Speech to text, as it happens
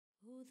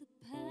The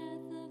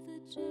path of the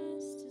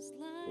just is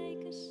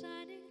like a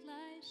shining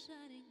light,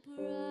 shining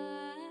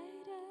brighter,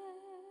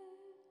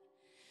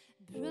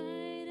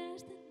 bright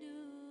as the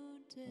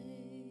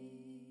noonday.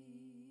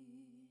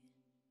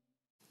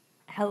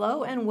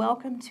 Hello and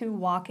welcome to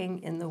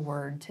Walking in the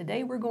Word.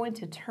 Today we're going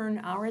to turn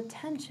our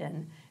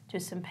attention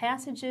to some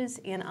passages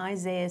in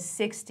Isaiah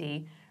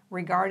 60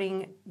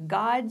 regarding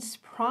God's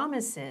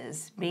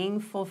promises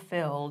being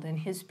fulfilled and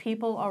His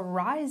people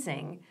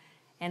arising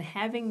and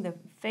having the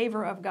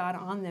favor of God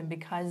on them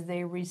because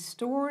they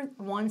restore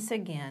once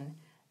again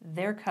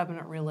their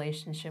covenant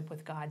relationship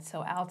with God.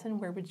 So Alton,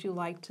 where would you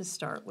like to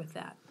start with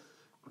that?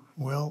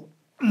 Well,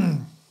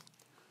 a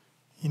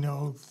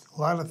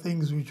lot of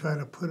things we try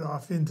to put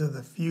off into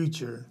the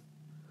future,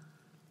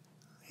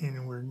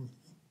 and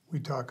we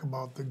talk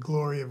about the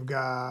glory of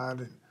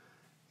God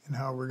and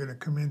how we're going to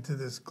come into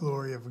this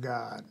glory of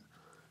God.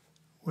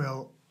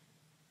 Well,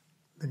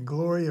 the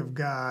glory of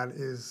God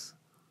is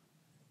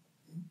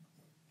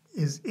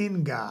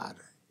in God.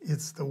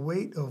 It's the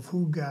weight of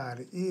who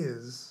God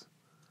is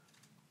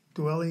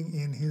dwelling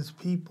in His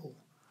people.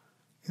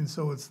 And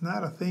so it's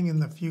not a thing in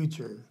the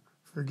future.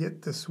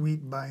 Forget the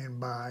sweet by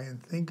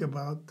and think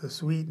about the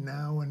sweet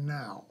now and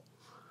now.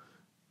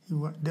 He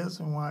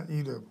doesn't want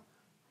you to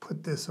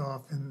put this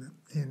off,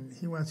 and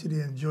He wants you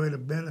to enjoy the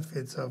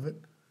benefits of it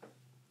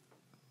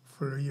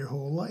for your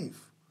whole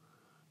life.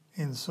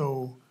 And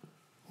so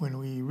when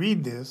we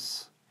read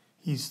this,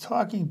 He's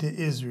talking to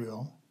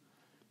Israel,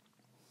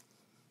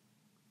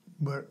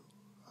 but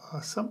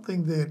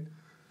something that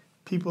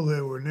people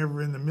that were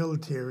never in the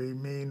military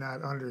may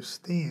not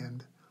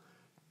understand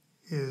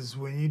is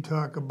when you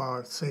talk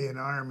about, say, an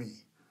army,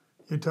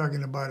 you're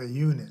talking about a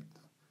unit.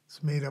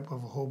 It's made up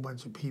of a whole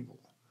bunch of people.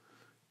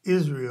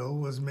 Israel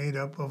was made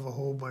up of a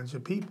whole bunch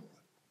of people.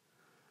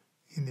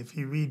 And if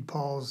you read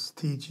Paul's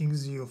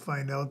teachings, you'll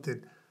find out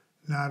that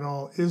not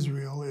all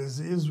Israel is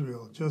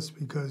Israel. Just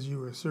because you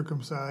were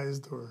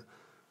circumcised or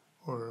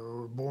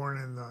were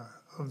born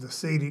of the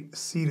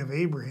seed of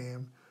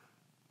Abraham,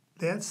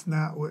 that's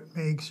not what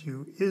makes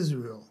you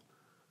Israel.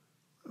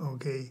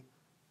 Okay?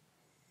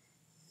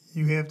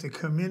 You have to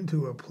come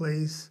into a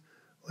place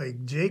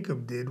like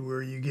Jacob did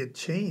where you get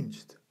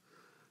changed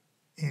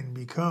and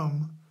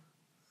become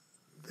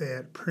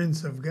that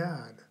Prince of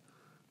God,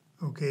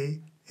 okay?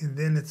 And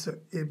then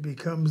it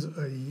becomes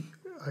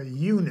a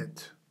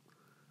unit.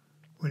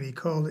 When He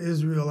called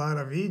Israel out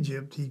of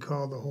Egypt, He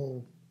called a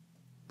whole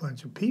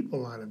bunch of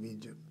people out of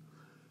Egypt.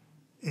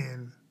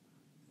 And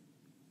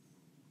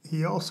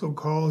He also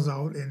calls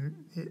out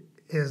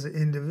as an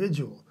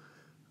individual,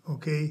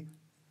 okay?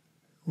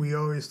 We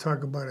always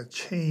talk about a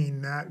chain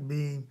not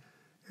being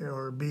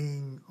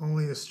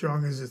only as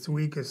strong as its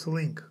weakest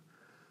link.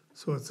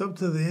 So it's up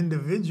to the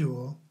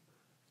individual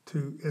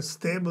to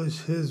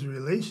establish his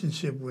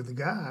relationship with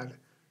God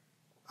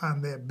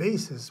on that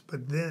basis,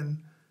 but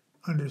then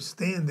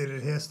understand that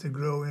it has to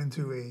grow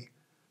into a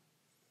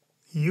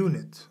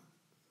unit,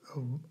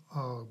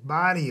 a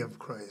body of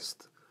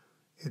Christ.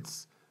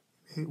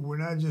 We're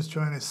not just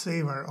trying to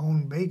save our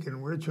own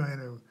bacon, we're trying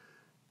to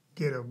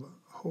get a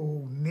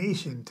whole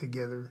nation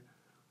together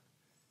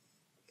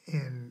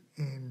and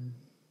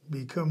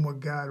become what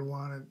God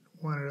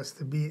wanted us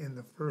to be in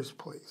the first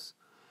place.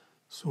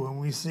 So when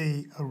we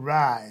say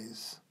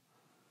arise,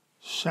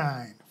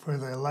 shine, for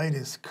thy light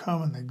is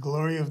come and the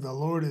glory of the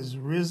Lord is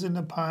risen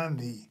upon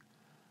thee.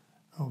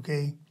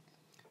 Okay?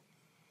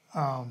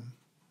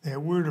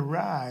 That word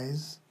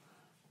arise,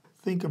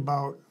 think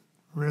about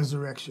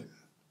resurrection.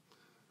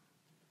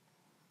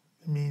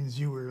 It means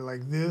you were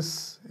like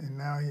this and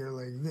now you're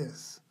like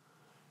this.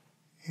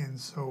 And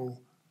so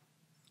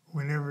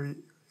whenever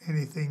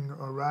anything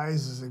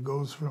arises, it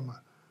goes from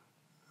a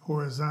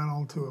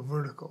horizontal to a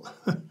vertical,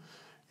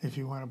 if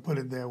you want to put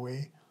it that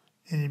way,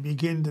 and you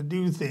begin to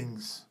do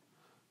things.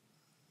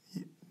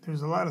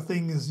 There's a lot of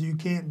things you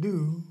can't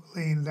do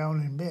laying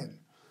down in bed.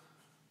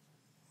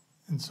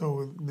 And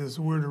so this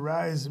word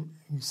arise,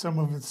 some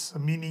of its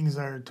meanings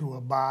are to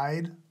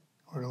abide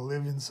or to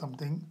live in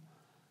something,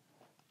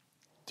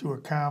 to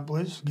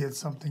accomplish, get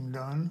something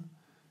done,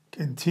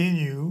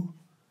 continue,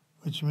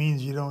 which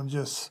means you don't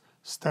just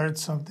start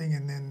something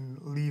and then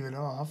leave it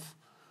off,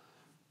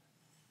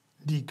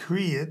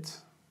 decree it.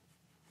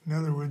 In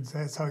other words,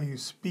 that's how you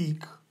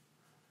speak.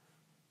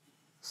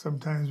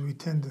 Sometimes we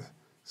tend to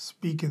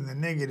speak in the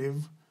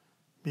negative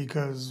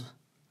because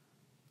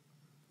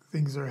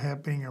things are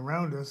happening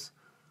around us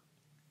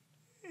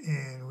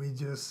and we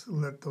just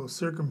let those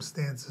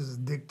circumstances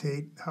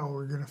dictate how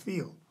we're going to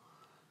feel.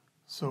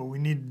 So we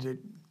need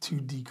to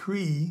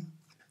decree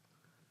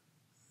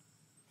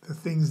the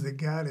things that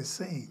God is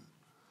saying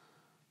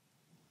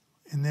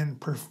and then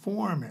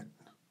perform it.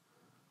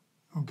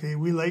 Okay,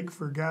 we like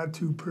for God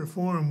to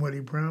perform what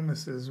He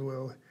promises.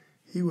 Well,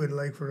 He would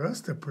like for us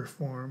to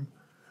perform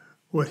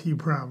what He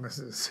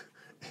promises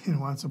and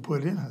wants to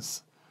put in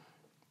us.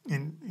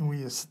 And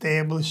we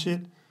establish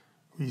it,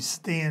 we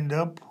stand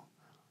up,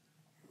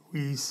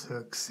 we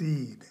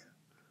succeed.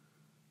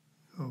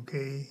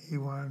 Okay, He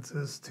wants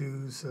us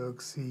to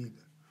succeed.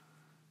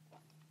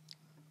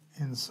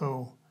 And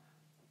so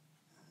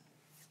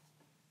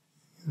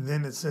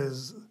then it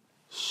says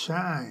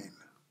shine.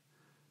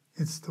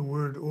 It's the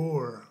word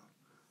or.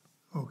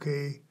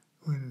 Okay?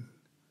 When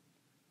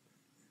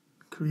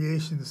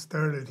creation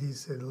started, he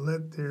said,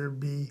 let there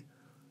be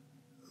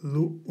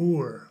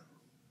Ur.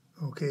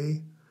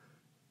 Okay?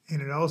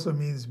 And it also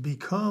means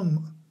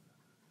become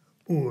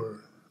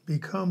Ur,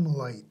 become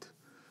light.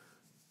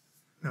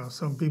 Now,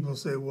 some people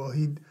say, well,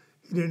 he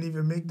didn't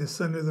even make the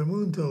sun or the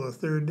moon till the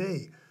third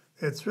day.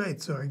 That's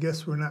right. So I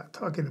guess we're not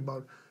talking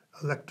about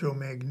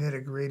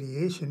electromagnetic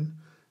radiation.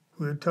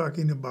 We're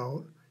talking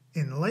about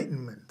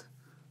enlightenment.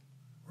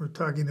 We're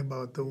talking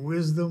about the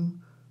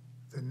wisdom,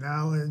 the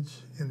knowledge,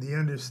 and the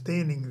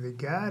understanding that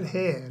God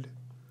had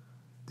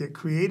that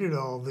created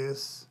all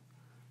this.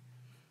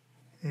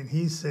 And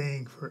he's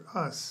saying for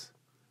us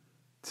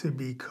to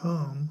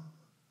become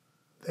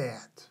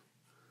that.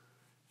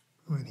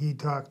 When he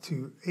talked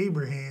to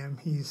Abraham,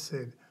 he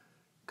said,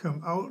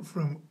 come out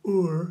from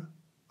Ur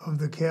of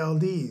the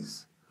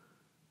Chaldees.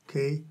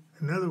 Okay?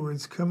 In other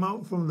words, come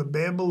out from the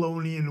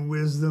Babylonian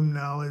wisdom,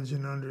 knowledge,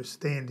 and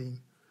understanding,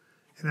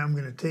 and I'm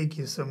going to take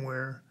you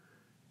somewhere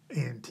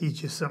and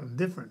teach you something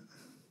different,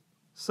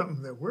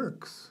 something that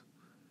works,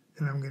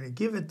 and I'm going to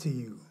give it to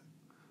you.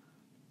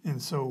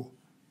 And so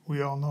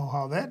we all know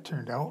how that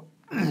turned out.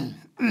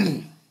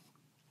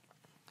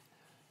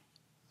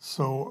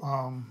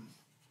 So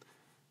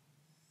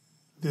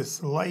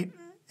this light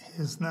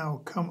has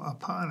now come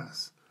upon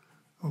us,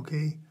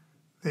 okay?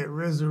 That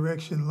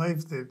resurrection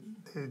life that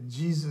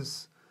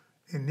Jesus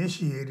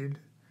initiated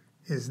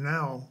is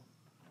now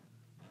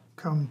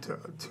come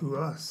to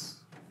us,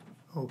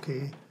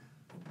 okay?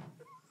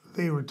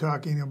 They were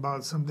talking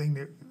about something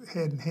that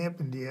hadn't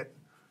happened yet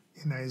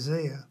in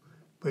Isaiah,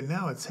 but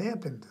now it's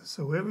happened.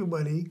 So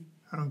everybody,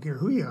 I don't care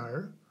who you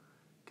are,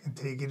 can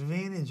take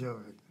advantage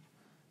of it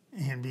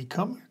and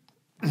become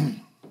it.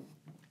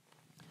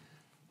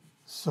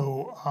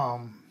 So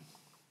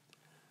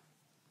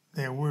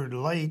that word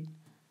light,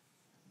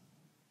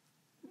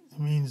 it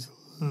means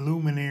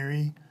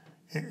luminary.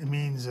 It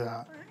means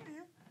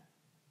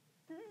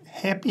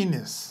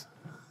happiness.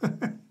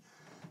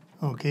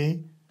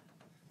 Okay?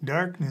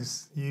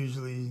 Darkness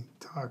usually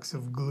talks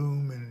of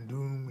gloom and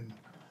doom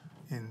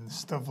and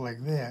stuff like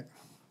that.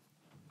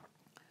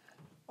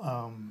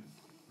 And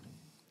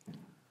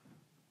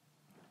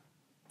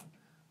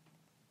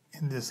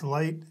this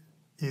light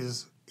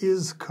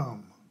is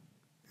come.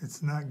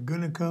 It's not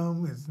gonna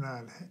come. It's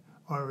not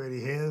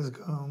already has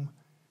come.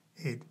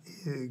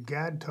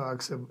 God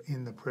talks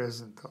in the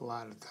present a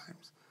lot of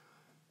times.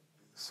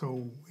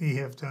 So we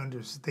have to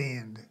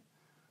understand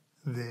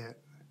that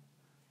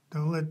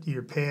don't let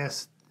your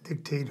past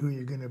dictate who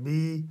you're going to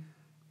be,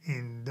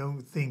 and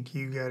don't think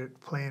you got it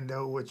planned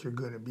out what you're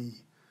going to be.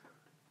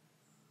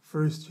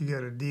 First, you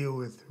got to deal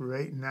with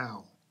right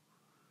now.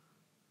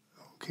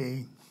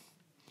 Okay?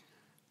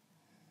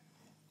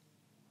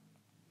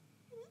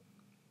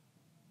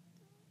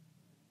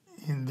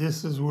 And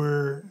this is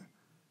where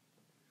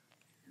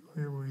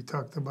we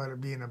talked about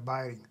it being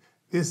abiding.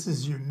 This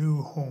is your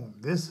new home.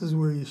 This is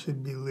where you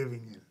should be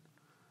living in.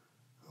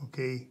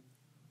 Okay?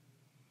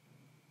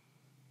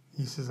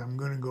 He says, I'm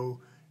going to go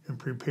and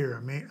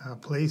prepare a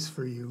place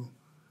for you.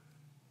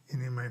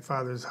 And in my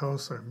Father's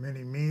house are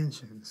many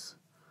mansions.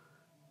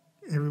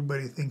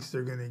 Everybody thinks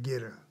they're going to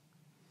get a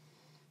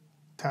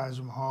Taj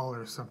Mahal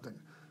or something.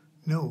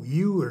 No,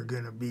 you are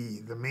going to be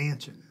the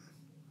mansion,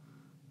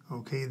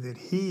 okay, that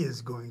he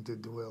is going to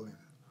dwell in.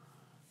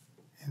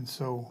 And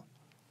so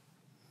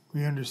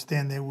we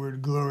understand that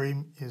word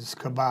glory is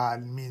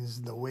kabod,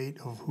 means the weight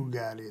of who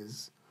God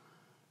is.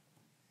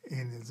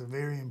 And it's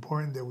very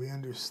important that we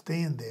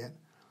understand that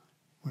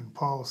when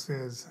Paul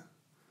says,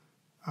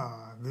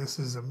 this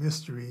is a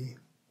mystery,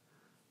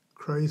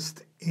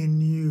 Christ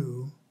in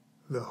you,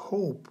 the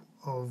hope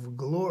of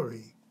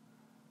glory.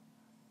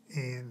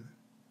 And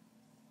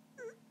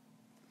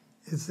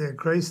it's that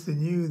Christ in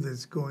you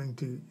that's going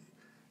to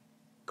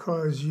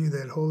cause you,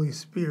 that Holy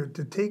Spirit,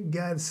 to take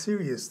God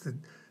serious, to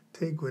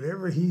take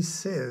whatever he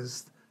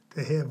says,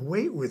 to have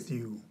weight with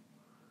you.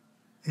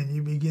 And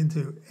you begin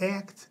to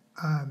act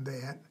on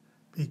that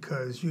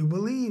because you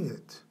believe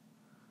it.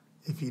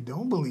 If you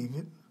don't believe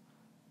it,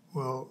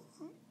 well,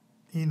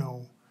 you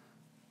know,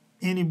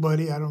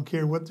 anybody, I don't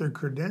care what their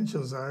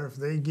credentials are, if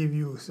they give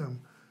you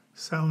some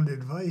sound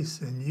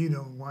advice and you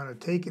don't want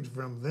to take it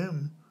from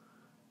them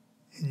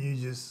and you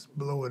just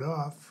blow it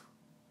off,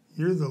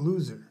 you're the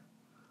loser.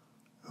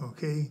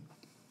 Okay?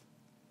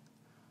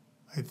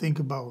 I think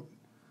about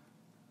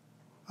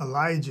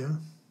Elijah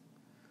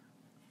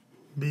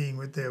being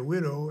with that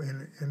widow,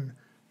 and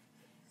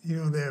you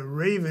know, that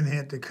raven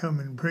had to come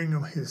and bring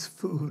him his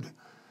food.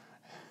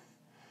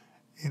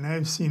 And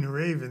I've seen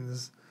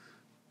ravens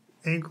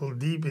ankle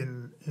deep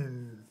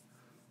in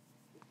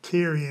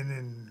carrion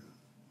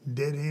and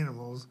dead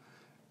animals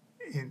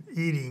and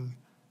eating,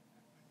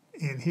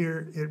 and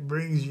here it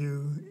brings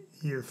you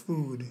your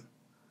food,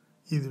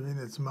 either in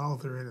its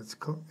mouth or in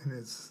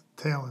its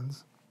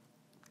talons.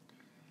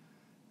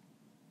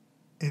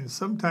 And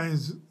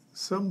sometimes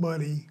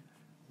somebody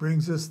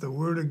brings us the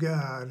Word of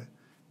God,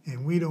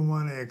 and we don't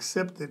want to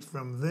accept it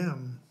from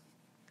them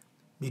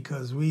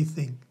because we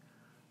think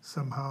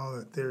somehow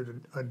that they're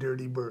a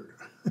dirty bird.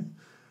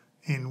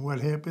 And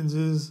what happens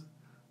is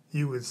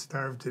you would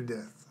starve to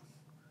death.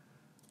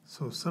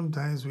 So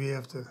sometimes we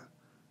have to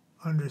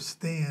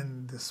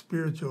understand the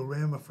spiritual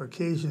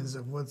ramifications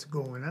of what's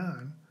going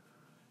on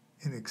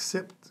and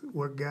accept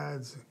what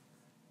God's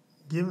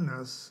given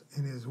us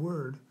in His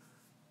Word,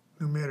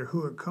 no matter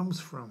who it comes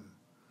from.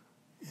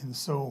 And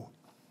so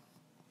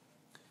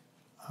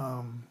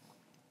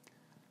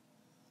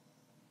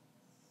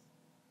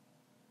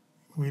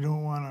we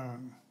don't want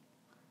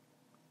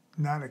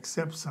to not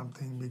accept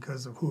something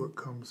because of who it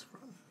comes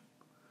from.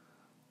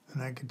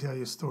 And I could tell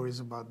you stories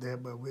about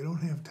that, but we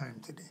don't have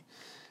time today.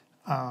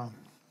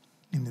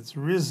 And it's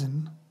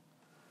risen,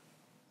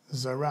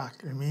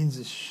 Zarak. It means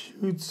it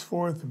shoots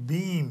forth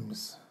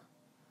beams.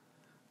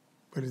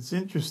 But it's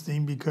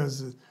interesting because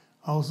it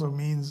also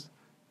means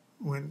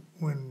when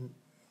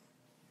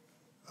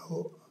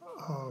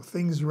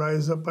things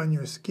rise up on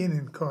your skin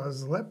and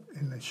cause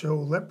and show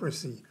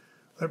leprosy.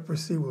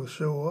 Leprosy will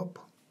show up,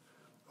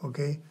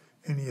 okay?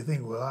 And you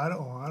think, well, I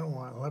don't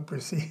want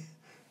leprosy,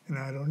 and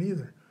I don't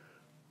either.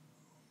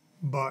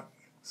 But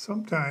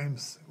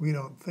sometimes we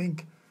don't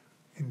think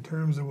in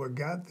terms of what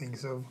God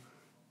thinks of.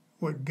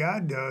 What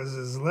God does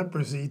is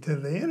leprosy to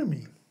the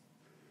enemy.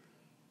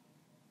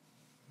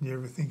 You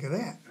ever think of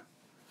that?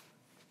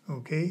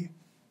 Okay?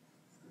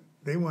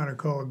 They want to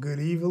call good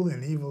evil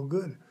and evil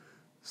good.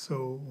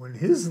 So when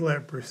his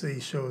leprosy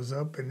shows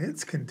up and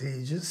it's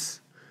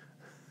contagious,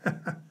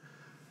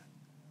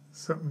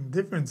 something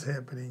different's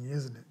happening,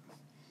 isn't it?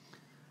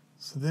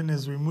 So then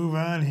as we move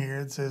on here,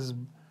 it says,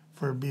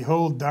 "For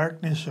behold,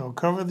 darkness shall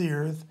cover the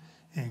earth,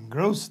 and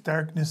gross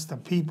darkness the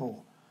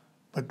people.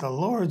 But the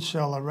Lord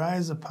shall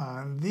arise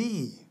upon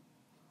thee."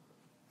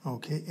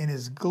 Okay, and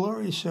his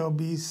glory shall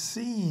be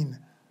seen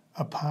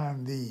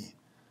upon thee.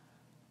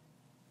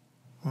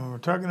 When we're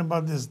talking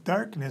about this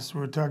darkness,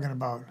 we're talking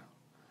about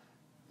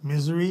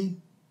misery,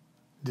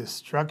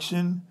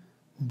 destruction,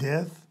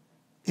 death,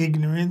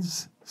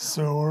 ignorance,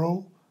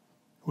 sorrow,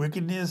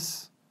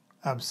 wickedness,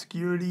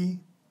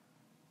 obscurity,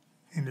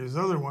 and there's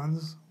other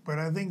ones, but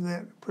I think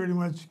that pretty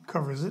much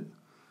covers it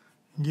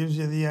and gives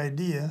you the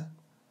idea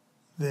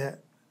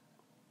that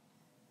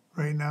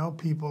right now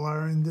people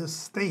are in this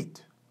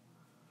state.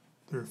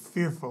 They're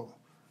fearful.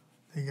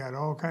 They got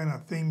all kind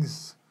of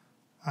things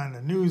on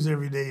the news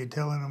every day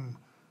telling them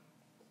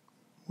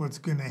what's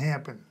going to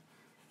happen.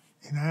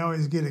 And I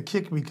always get a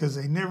kick because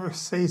they never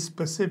say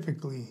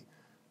specifically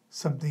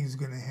something's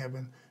going to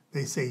happen.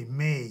 They say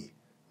may,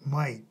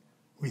 might,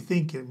 we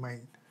think it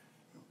might.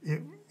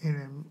 And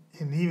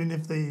even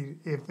if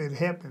it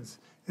happens,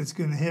 it's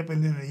going to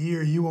happen in a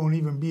year you won't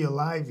even be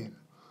alive in.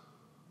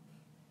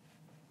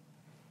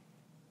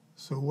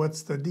 So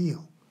what's the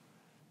deal?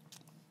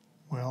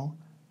 Well,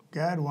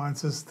 God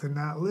wants us to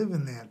not live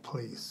in that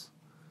place,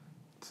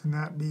 to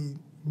not be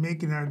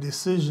making our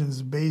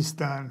decisions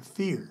based on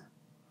fear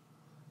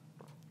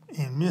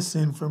and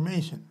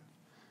misinformation.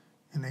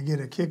 And I get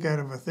a kick out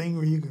of a thing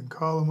where you can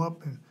call them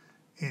up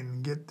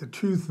and get the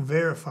truth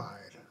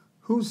verified.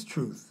 Whose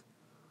truth?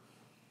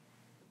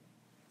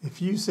 If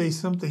you say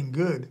something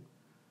good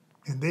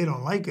and they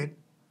don't like it,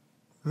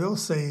 they'll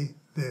say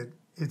that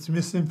it's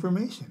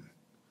misinformation.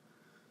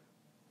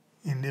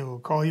 And they will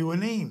call you a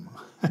name.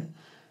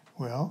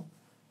 Well,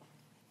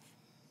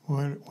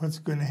 what's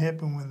going to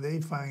happen when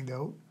they find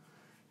out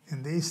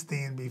and they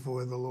stand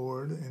before the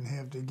Lord and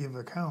have to give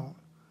account?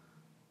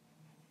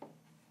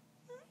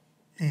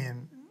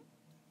 And,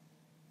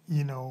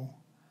 you know,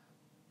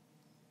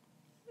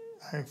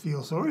 I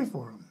feel sorry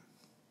for them.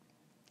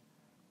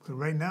 But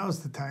right now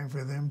is the time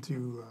for them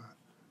to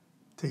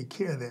take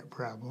care of that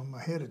problem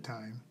ahead of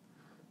time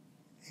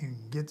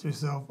and get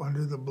yourself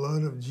under the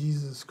blood of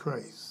Jesus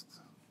Christ.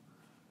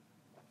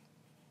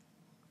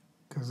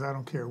 Because I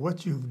don't care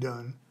what you've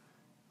done,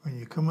 when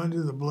you come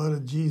under the blood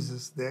of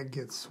Jesus, that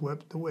gets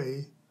swept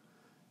away,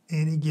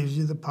 and he gives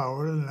you the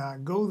power to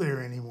not go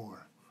there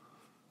anymore.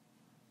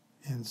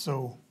 And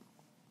so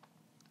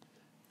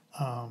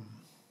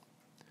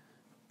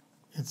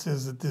it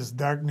says that this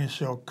darkness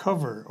shall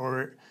cover,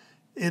 or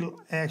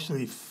it'll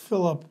actually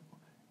fill up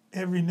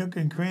every nook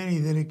and cranny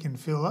that it can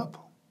fill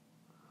up.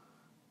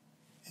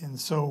 And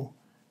so,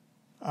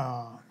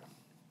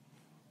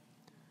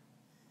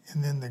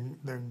 and then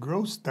the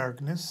gross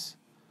darkness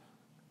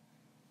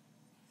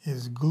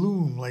is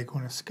gloom, like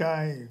when a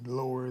sky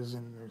lowers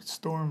and the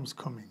storm's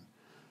coming,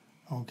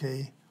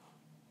 okay?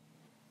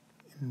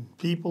 And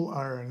people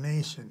are a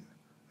nation,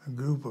 a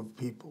group of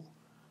people.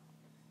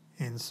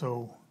 And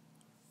so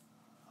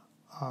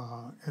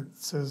it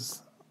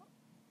says,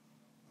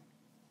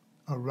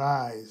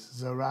 arise,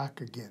 Zarak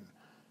again,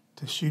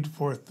 to shoot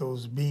forth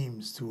those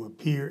beams, to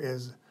appear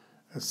as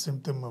a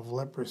symptom of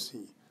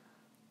leprosy.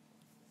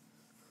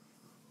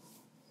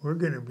 We're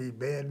going to be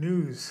bad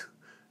news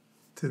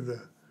to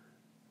the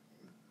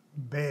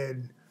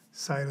bad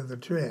side of the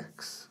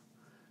tracks.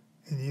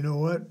 And you know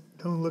what?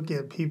 Don't look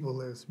at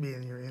people as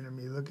being your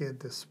enemy. Look at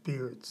the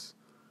spirits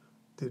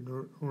that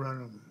run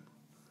them.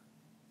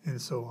 And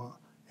so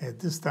at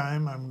this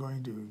time, I'm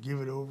going to give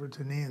it over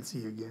to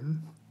Nancy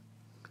again.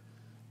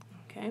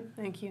 Okay,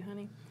 thank you,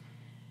 honey.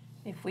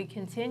 If we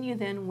continue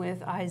then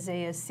with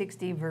Isaiah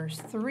 60, verse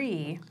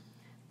 3,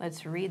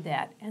 let's read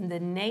that. And the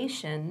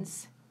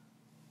nations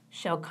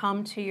shall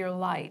come to your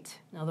light.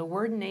 Now, the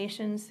word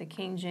nations, the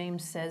King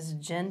James says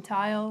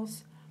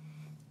Gentiles,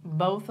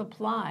 both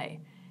apply.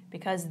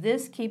 Because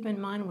this, keep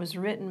in mind, was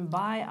written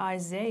by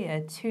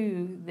Isaiah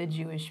to the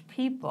Jewish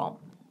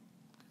people.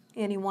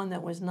 Anyone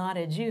that was not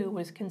a Jew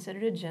was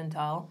considered a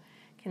Gentile,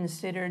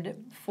 considered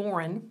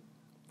foreign,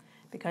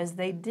 because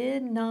they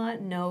did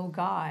not know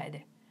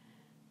God.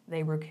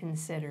 They were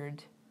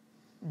considered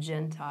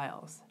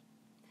Gentiles.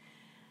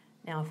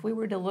 Now, if we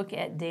were to look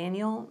at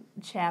Daniel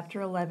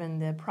chapter 11,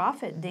 the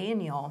prophet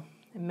Daniel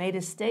made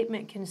a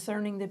statement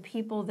concerning the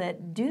people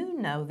that do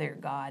know their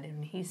God.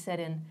 And he said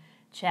in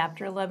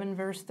chapter 11,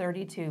 verse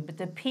 32, but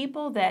the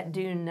people that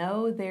do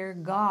know their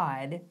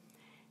God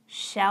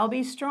shall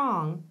be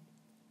strong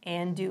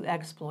and do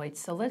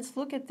exploits. So let's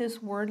look at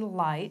this word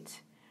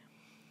light.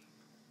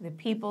 The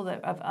people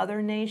of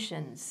other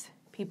nations,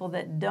 people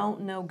that don't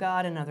know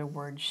God, in other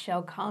words,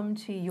 shall come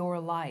to your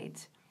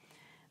light.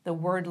 The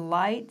word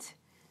light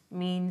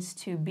means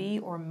to be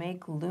or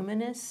make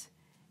luminous.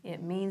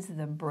 It means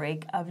the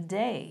break of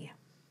day.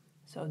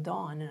 So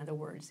dawn, in other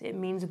words. It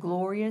means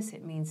glorious.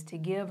 It means to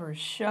give or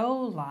show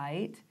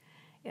light.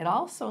 It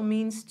also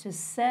means to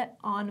set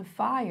on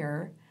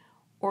fire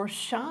or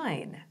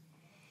shine.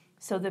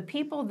 So the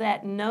people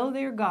that know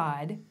their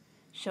God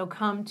shall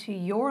come to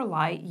your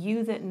light,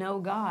 you that know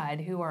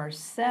God, who are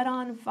set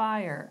on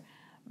fire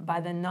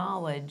by the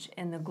knowledge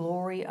and the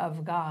glory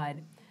of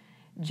God.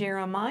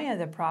 Jeremiah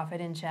the prophet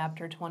in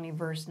chapter 20,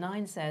 verse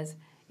 9 says,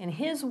 and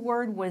his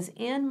word was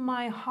in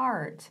my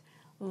heart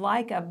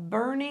like a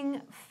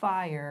burning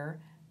fire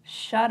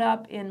shut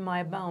up in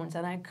my bones.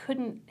 And I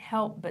couldn't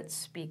help but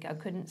speak. I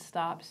couldn't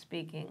stop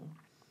speaking.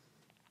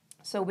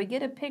 So we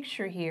get a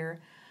picture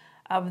here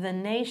of the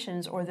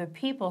nations or the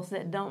peoples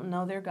that don't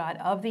know their God,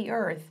 of the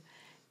earth,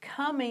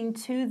 coming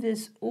to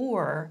this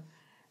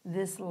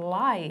this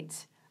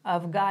light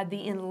of God,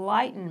 the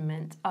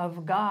enlightenment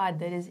of God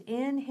that is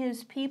in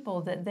his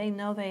people that they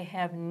know they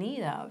have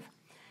need of.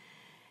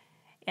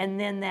 And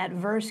then that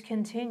verse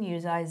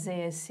continues,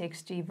 Isaiah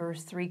 60,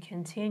 verse 3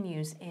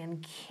 continues,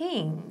 and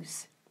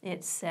kings,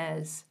 it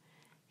says,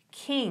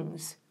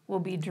 kings will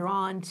be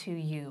drawn to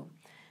you.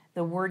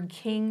 The word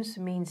kings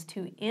means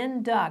to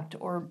induct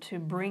or to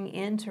bring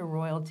into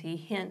royalty,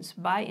 hence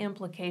by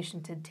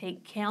implication to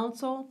take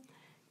counsel,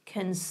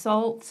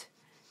 consult,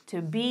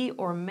 to be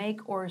or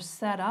make or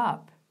set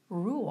up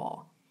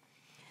rule.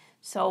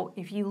 So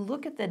if you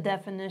look at the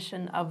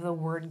definition of the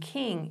word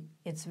king,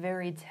 it's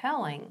very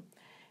telling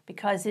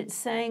because it's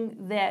saying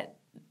that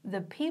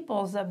the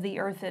peoples of the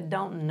earth that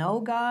don't know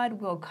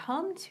God will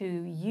come to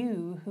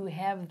you who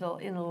have the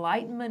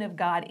enlightenment of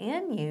God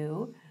in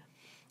you,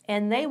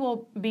 and they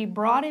will be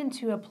brought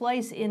into a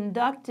place,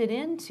 inducted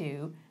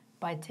into,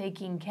 by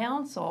taking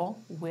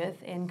counsel with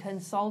and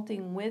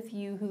consulting with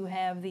you who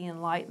have the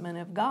enlightenment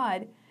of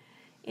God,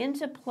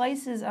 into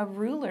places of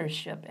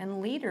rulership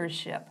and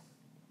leadership.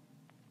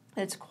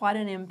 It's quite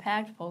an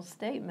impactful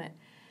statement.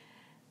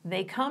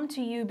 They come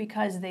to you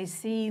because they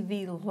see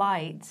the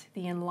light,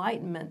 the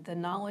enlightenment, the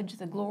knowledge,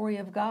 the glory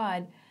of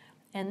God,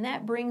 and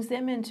that brings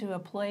them into a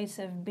place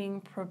of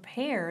being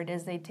prepared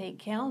as they take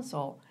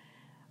counsel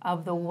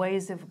of the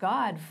ways of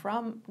God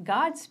from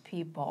God's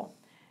people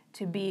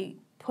to be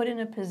put in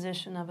a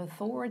position of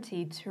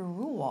authority to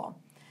rule.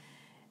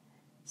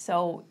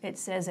 So it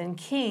says, and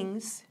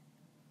kings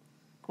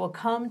will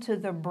come to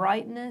the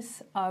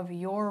brightness of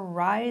your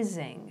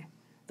rising.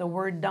 The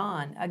word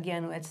dawn,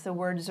 again, it's the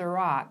word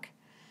Zerak,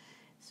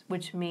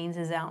 which means,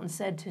 as Alton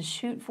said, to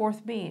shoot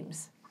forth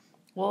beams.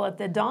 Well, at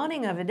the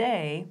dawning of a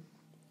day,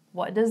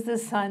 what does the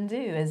sun do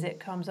as it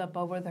comes up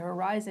over the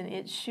horizon?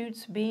 It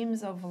shoots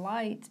beams of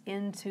light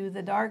into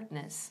the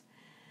darkness.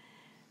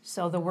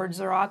 So the word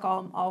Zerak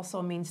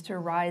also means to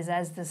rise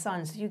as the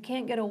sun. So you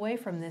can't get away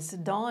from this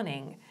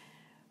dawning.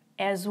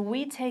 As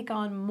we take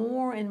on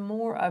more and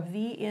more of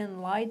the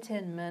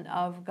enlightenment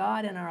of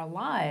God in our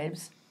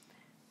lives,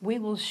 we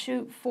will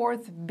shoot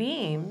forth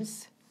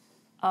beams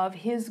of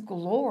His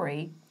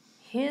glory,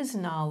 His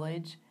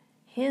knowledge,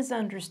 His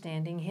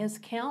understanding, His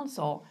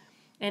counsel.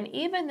 And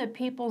even the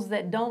peoples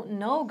that don't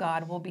know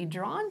God will be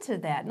drawn to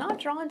that, not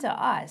drawn to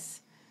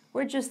us.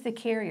 We're just the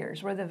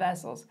carriers, we're the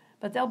vessels.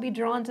 But they'll be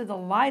drawn to the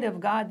light of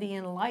God, the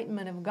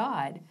enlightenment of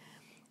God,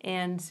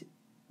 and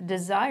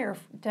desire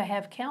to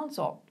have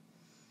counsel.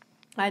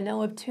 I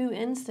know of two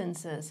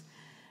instances.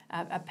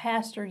 A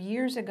pastor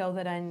years ago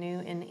that I knew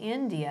in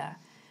India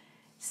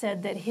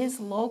said that his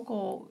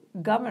local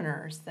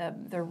governors,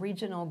 the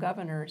regional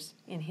governors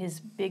in his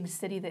big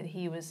city that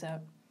he was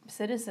a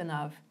citizen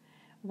of,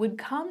 would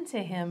come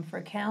to him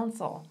for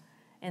counsel.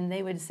 And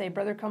they would say,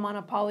 Brother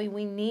Kamanapali,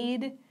 we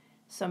need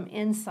some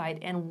insight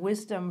and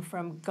wisdom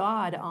from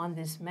God on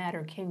this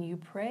matter? Can you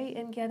pray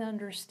and get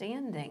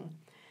understanding?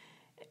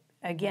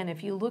 Again,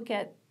 if you look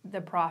at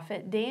the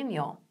prophet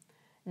Daniel,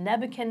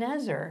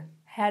 Nebuchadnezzar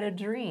had a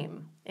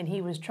dream and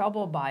he was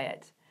troubled by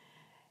it.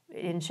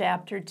 In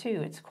chapter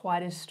 2, it's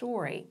quite a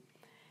story.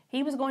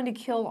 He was going to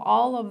kill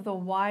all of the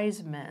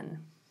wise men,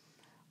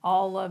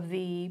 all of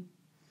the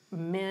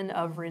men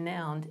of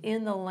renown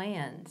in the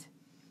land,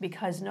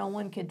 because no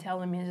one could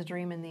tell him his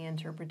dream and the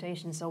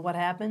interpretation. So what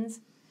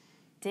happens?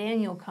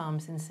 Daniel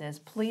comes and says,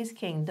 please,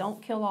 king,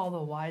 don't kill all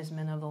the wise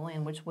men of the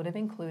land, which would have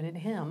included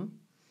him.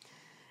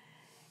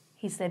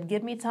 He said,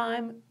 give me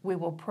time, we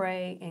will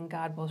pray, and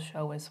God will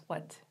show us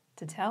what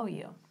to tell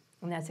you.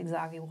 And that's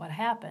exactly what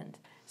happened.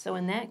 So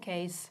in that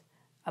case,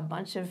 a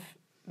bunch of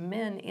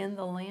men in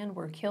the land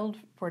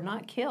were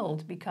not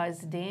killed because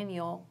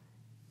Daniel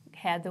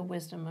had the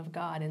wisdom of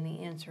God and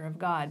the answer of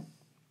God.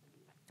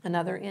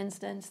 Another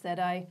instance that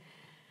I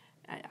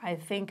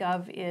think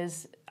of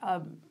is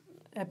a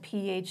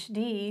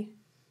PhD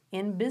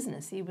in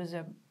business. He was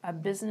a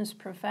business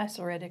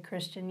professor at a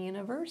Christian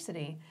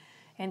university,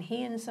 and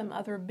he and some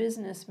other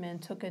businessmen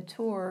took a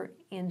tour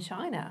in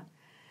China.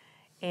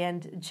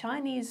 And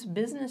Chinese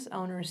business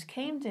owners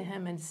came to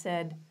him and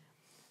said,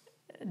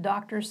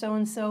 Dr.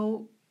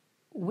 So-and-so,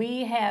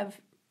 we have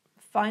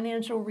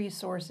financial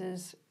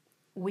resources,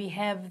 we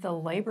have the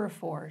labor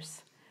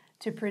force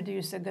to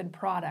produce a good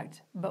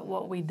product, but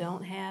what we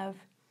don't have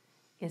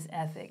is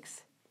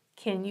ethics.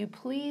 Can you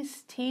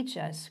please teach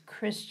us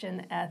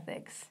Christian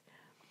ethics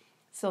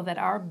so that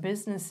our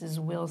businesses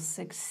will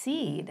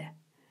succeed?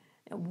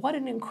 What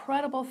an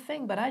incredible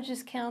thing, but I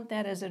just count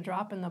that as a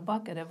drop in the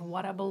bucket of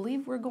what I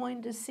believe we're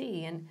going to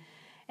see. And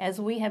as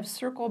we have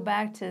circled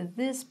back to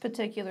this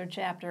particular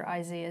chapter,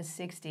 Isaiah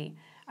 60,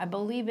 I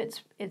believe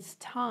it's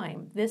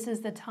time. This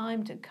is the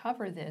time to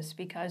cover this,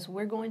 because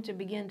we're going to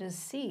begin to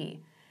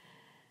see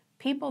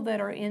people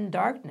that are in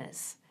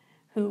darkness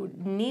who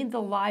need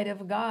the light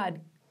of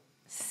God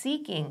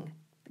seeking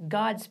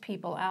God's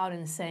people out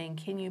and saying,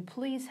 can you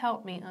please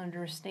help me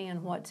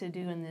understand what to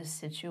do in this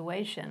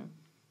situation?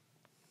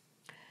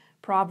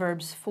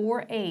 Proverbs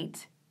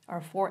 4:8,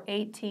 or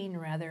 4:18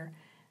 rather,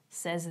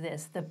 says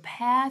this, the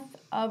path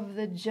of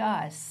the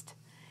just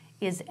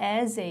is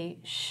as a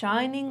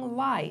shining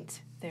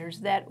light,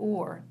 there's that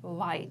or,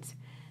 light,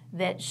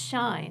 that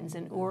shines,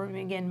 and or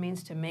again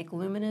means to make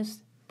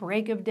luminous,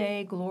 break of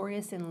day,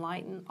 glorious,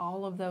 enlighten,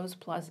 all of those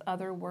plus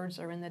other words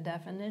are in the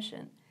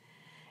definition.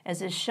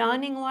 As a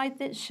shining light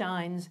that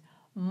shines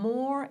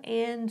more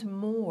and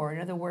more,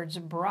 in other words,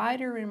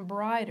 brighter and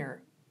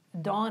brighter,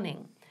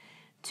 dawning,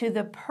 to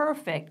the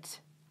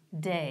perfect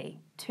day,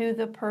 to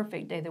the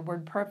perfect day. The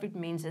word perfect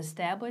means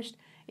established.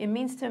 It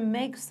means to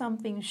make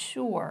something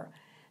sure,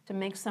 to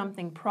make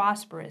something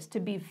prosperous, to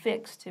be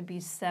fixed, to be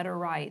set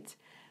aright.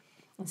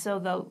 And so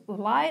the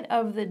light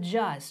of the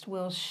just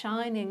will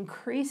shine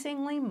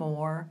increasingly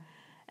more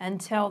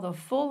until the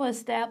full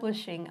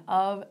establishing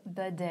of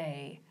the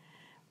day.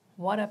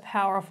 What a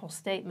powerful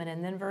statement.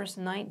 And then verse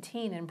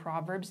 19 in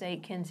Proverbs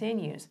 8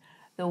 continues,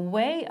 the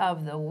way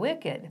of the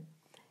wicked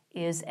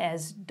is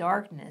as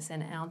darkness.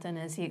 And Alton,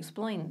 as he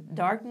explained,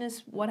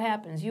 darkness, what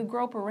happens? You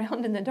grope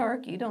around in the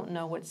dark. You don't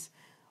know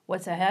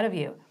what's ahead of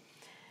you.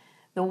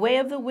 The way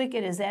of the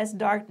wicked is as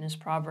darkness,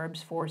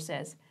 Proverbs 4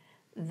 says.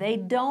 They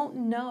don't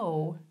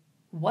know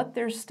what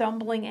they're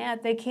stumbling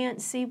at. They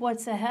can't see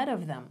what's ahead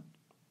of them.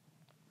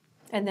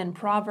 And then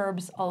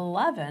Proverbs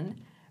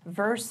 11,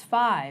 verse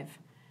 5,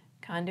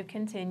 kind of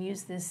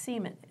continues this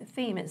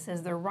theme. It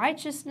says, the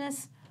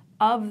righteousness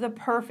of the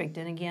perfect,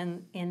 and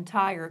again,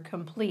 entire,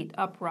 complete,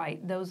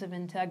 upright, those of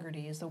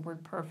integrity is the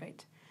word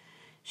perfect,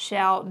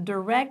 shall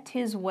direct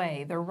his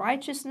way. The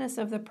righteousness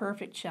of the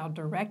perfect shall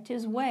direct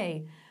his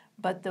way,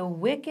 but the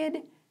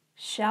wicked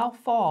shall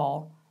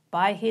fall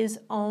by his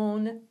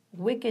own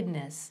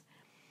wickedness.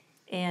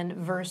 And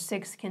verse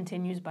 6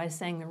 continues by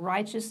saying, the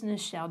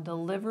righteousness shall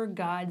deliver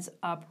God's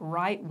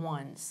upright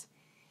ones.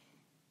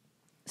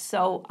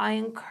 So I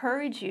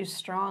encourage you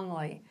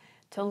strongly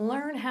to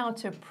learn how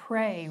to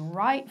pray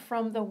right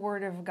from the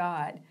Word of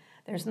God.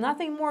 There's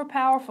nothing more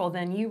powerful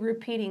than you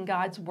repeating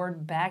God's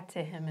Word back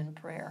to Him in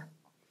prayer.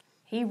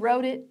 He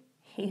wrote it.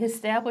 He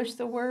established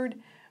the Word.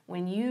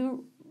 When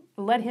you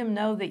let Him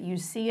know that you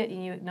see it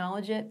and you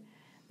acknowledge it,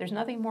 there's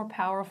nothing more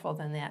powerful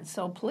than that.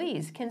 So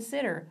please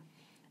consider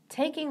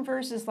taking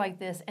verses like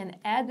this and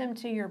add them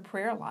to your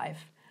prayer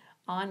life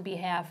on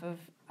behalf of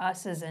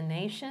us as a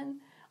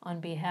nation,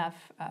 on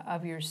behalf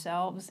of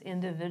yourselves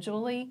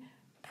individually.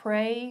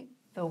 Pray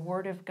the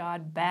Word of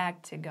God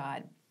back to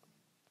God.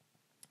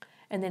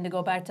 And then to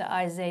go back to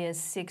Isaiah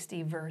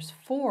 60, verse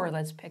 4,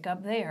 let's pick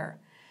up there.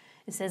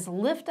 It says,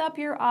 lift up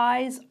your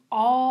eyes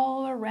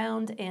all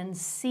around and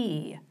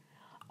see.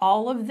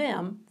 All of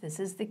them,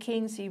 this is the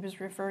kings he was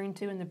referring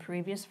to in the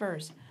previous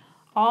verse,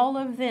 all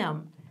of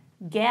them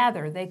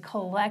gather, they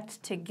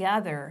collect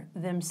together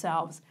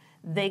themselves.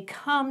 They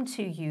come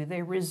to you,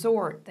 they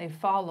resort, they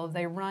follow,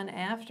 they run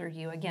after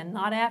you. Again,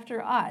 not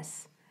after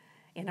us.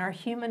 in our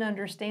human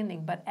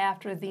understanding, but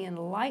after the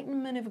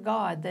enlightenment of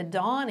God, the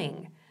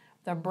dawning,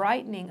 the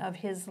brightening of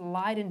His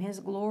light and His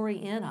glory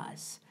in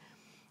us,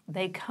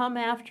 they come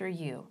after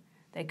you.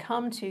 They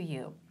come to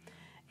you.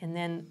 And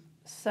then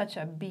such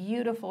a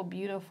beautiful,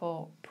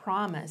 beautiful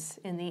promise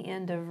in the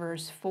end of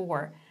verse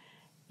 4.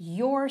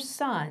 Your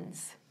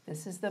sons,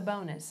 this is the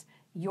bonus,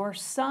 your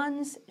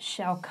sons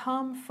shall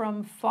come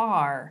from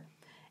far,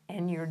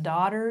 and your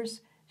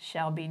daughters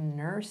shall be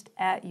nursed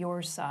at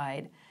your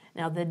side.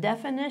 Now, the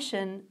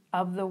definition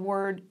of the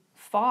word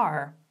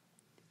far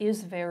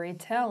is very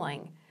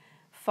telling.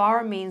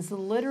 Far means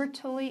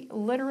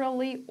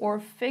literally or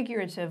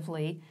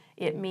figuratively.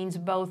 It means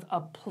both a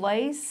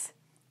place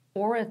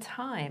or a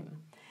time.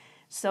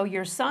 So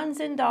your sons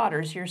and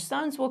daughters, your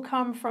sons will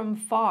come from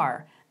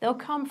far. They'll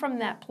come from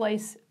that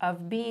place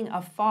of being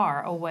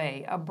afar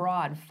away,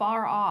 abroad,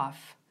 far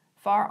off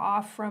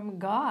from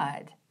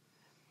God,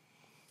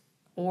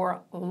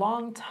 or a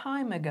long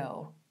time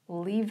ago,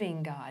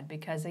 leaving God,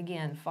 because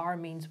again, far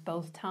means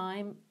both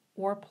time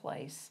or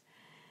place.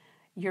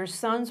 Your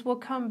sons will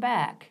come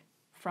back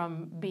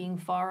from being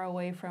far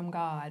away from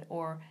God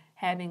or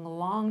having a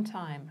long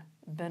time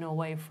been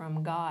away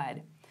from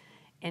God.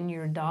 And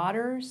your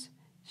daughters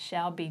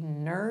shall be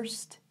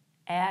nursed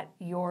at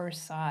your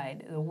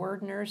side. The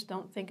word nurse,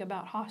 don't think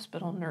about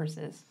hospital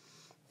nurses.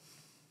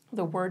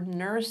 The word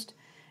nursed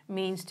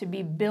means to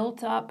be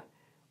built up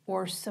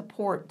or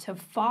support, to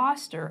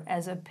foster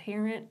as a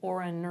parent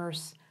or a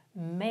nurse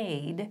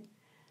maid.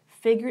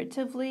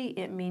 Figuratively,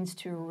 it means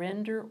to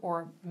render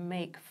or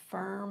make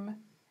firm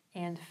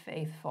and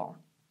faithful.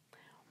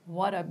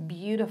 What a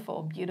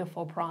beautiful,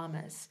 beautiful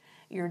promise.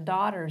 Your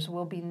daughters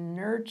will be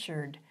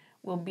nurtured,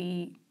 will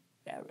be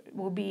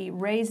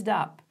raised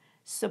up,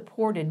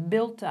 supported,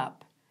 built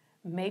up,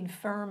 made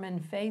firm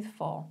and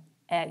faithful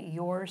at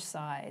your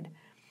side.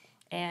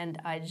 And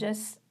I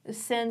just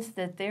sense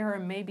that there are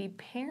maybe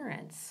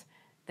parents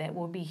that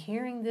will be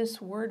hearing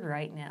this word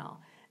right now,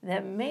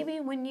 that maybe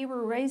when you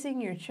were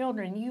raising your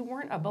children, you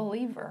weren't a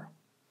believer.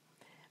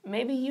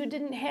 Maybe you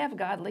didn't have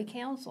godly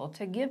counsel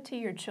to give to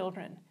your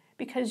children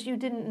because you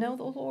didn't know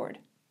the Lord.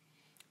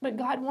 But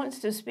God wants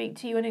to speak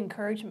to you in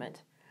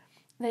encouragement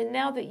that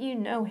now that you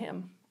know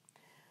Him,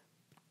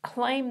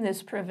 claim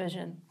this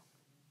provision,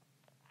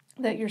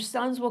 that your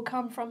sons will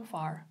come from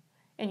far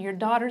and your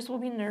daughters will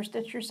be nursed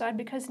at your side,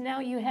 because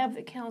now you have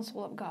the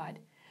counsel of God.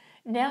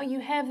 Now you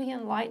have the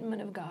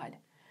enlightenment of God.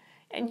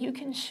 And you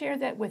can share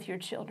that with your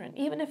children,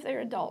 even if they're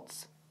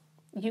adults.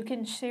 You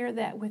can share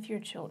that with your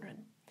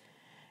children.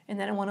 And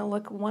then I want to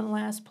look one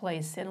last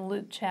place in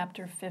Luke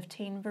chapter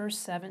 15, verse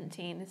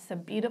 17. It's a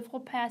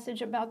beautiful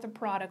passage about the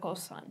prodigal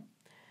son.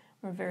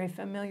 We're very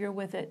familiar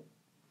with it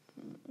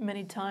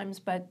many times,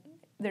 but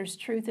there's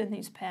truth in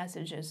these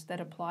passages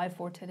that apply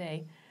for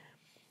today.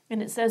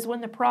 And it says,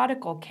 when the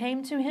prodigal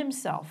came to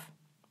himself,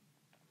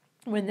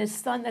 when this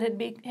son that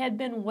had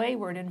been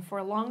wayward and for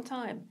a long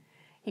time,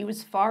 he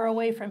was far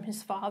away from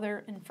his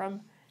father and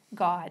from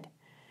God.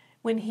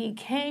 When he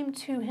came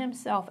to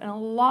himself, and a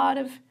lot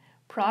of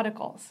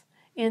prodigals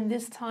in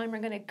this time are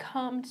going to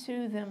come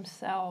to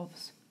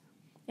themselves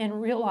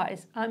and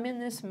realize, I'm in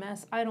this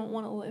mess. I don't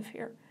want to live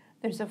here.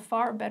 There's a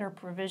far better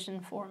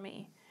provision for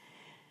me.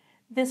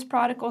 This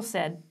prodigal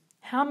said,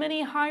 how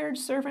many hired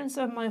servants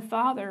of my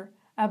father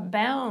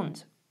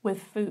abound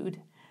with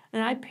food,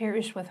 and I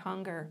perish with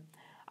hunger?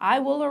 I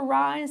will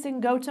arise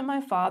and go to my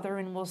father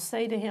and will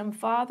say to him,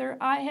 Father,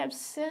 I have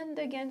sinned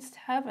against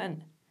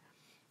heaven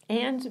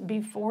and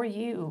before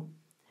you,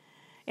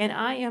 and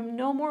I am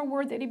no more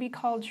worthy to be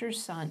called your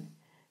son.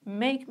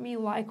 Make me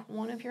like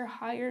one of your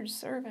hired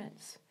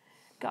servants.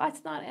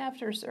 God's not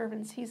after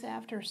servants, He's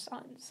after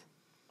sons.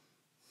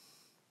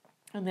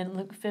 And then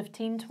Luke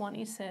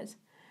 15:20 says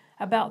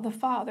about the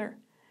father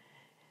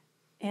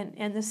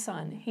and the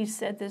son. He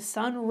said the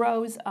son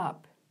rose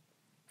up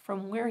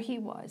from where he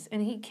was,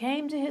 and he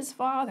came to his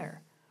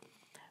father.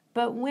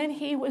 But when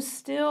he was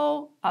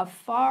still a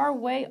far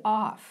way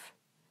off,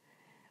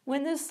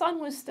 when the son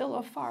was still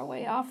a far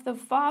way off, the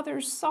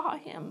father saw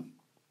him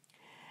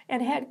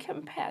and had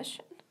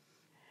compassion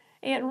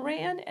and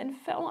ran and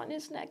fell on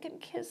his neck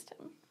and kissed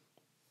him.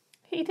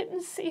 He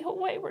didn't see a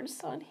wayward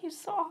son. He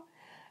saw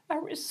a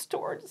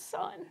restored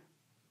son.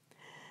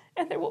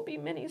 And there will be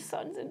many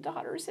sons and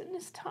daughters in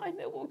this time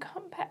that will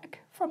come back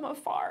from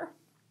afar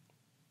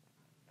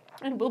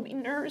and will be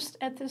nursed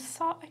at the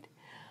side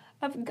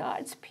of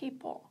God's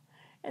people.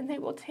 And they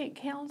will take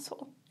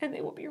counsel and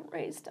they will be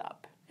raised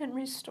up and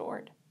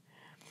restored.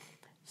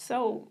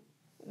 So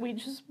we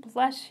just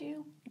bless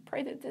you. We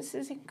pray that this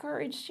has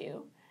encouraged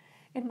you.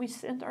 And we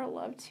send our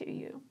love to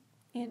you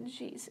in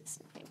Jesus'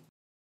 name.